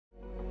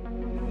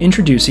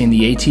Introducing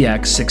the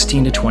AT-X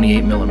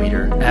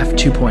 16-28mm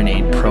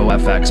f2.8 Pro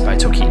FX by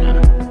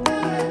Tokina.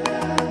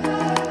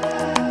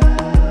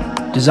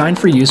 Designed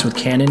for use with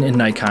Canon and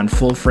Nikon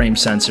full-frame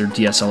sensor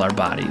DSLR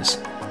bodies,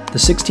 the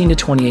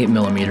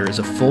 16-28mm is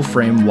a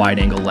full-frame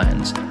wide-angle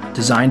lens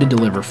designed to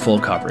deliver full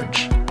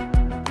coverage.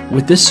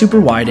 With this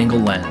super wide-angle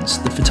lens,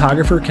 the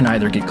photographer can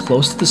either get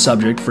close to the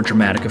subject for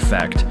dramatic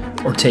effect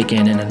or take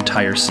in an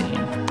entire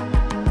scene.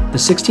 The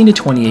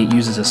 16-28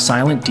 uses a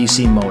silent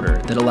DC motor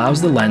that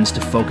allows the lens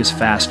to focus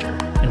faster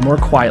and more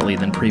quietly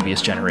than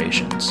previous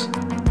generations.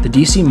 The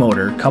DC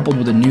motor, coupled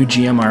with a new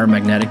GMR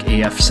magnetic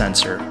AF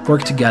sensor,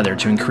 work together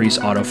to increase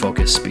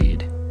autofocus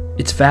speed.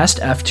 Its fast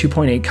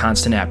f2.8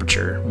 constant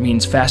aperture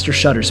means faster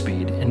shutter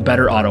speed and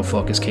better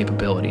autofocus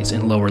capabilities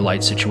in lower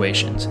light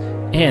situations,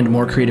 and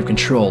more creative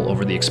control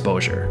over the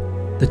exposure.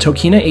 The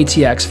Tokina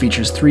AT-X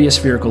features 3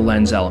 aspherical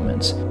lens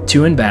elements,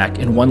 2 in back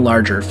and 1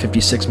 larger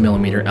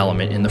 56mm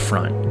element in the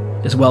front,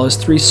 as well as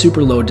 3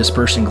 super-low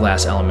dispersion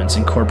glass elements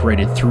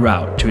incorporated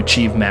throughout to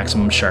achieve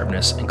maximum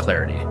sharpness and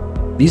clarity.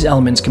 These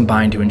elements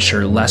combine to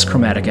ensure less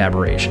chromatic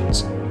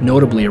aberrations,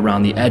 notably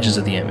around the edges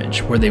of the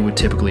image where they would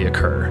typically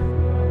occur.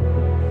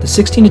 The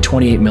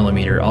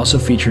 16-28mm also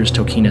features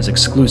Tokina's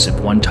exclusive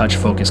one-touch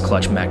focus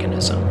clutch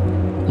mechanism,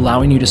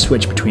 allowing you to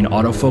switch between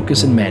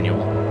autofocus and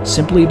manual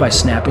simply by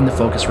snapping the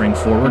focus ring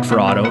forward for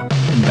auto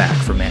and back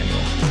for manual.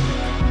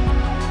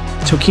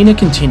 Tokina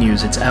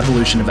continues its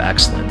evolution of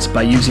excellence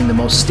by using the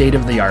most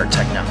state-of-the-art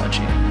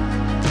technology.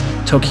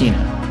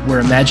 Tokina, where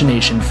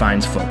imagination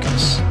finds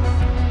focus.